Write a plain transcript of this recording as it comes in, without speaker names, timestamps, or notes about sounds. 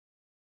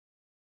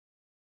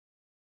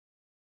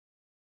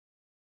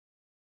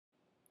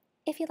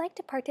If you'd like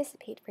to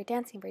participate for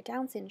Dancing for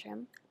Down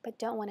Syndrome but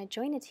don't want to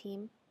join a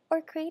team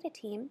or create a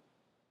team,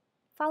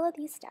 follow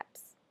these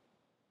steps.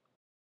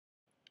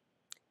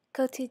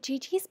 Go to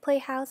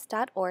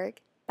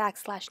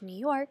gigisplayhouse.org/New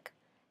York,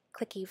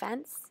 click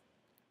Events,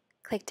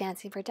 click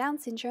Dancing for Down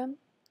Syndrome,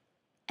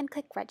 and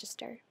click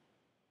Register.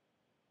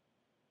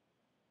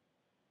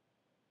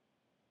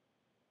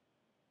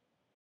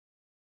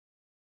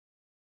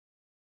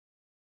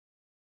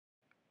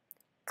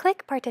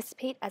 Click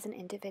Participate as an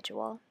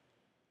individual.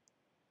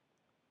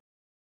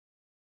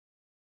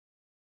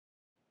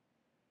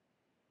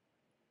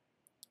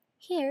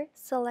 Here,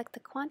 select the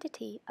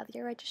quantity of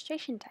your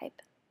registration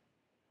type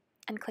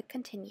and click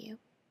Continue.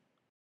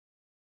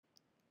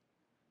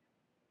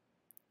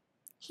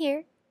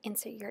 Here,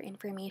 insert your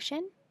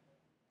information,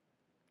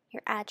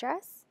 your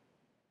address,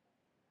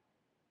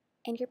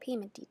 and your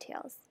payment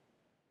details.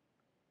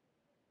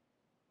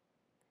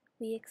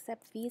 We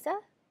accept Visa,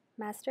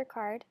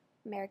 MasterCard,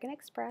 American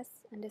Express,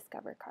 and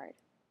Discover Card.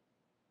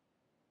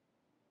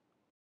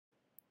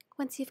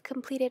 Once you've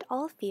completed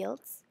all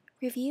fields,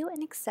 review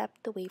and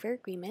accept the waiver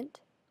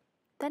agreement,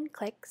 then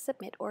click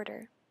Submit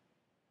Order.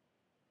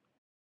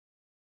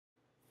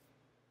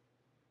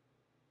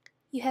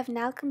 You have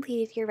now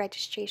completed your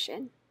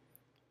registration.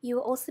 You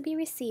will also be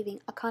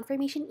receiving a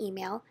confirmation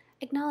email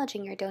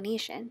acknowledging your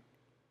donation.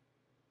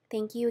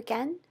 Thank you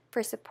again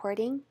for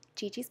supporting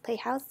Gigi's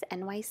Playhouse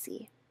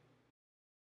NYC.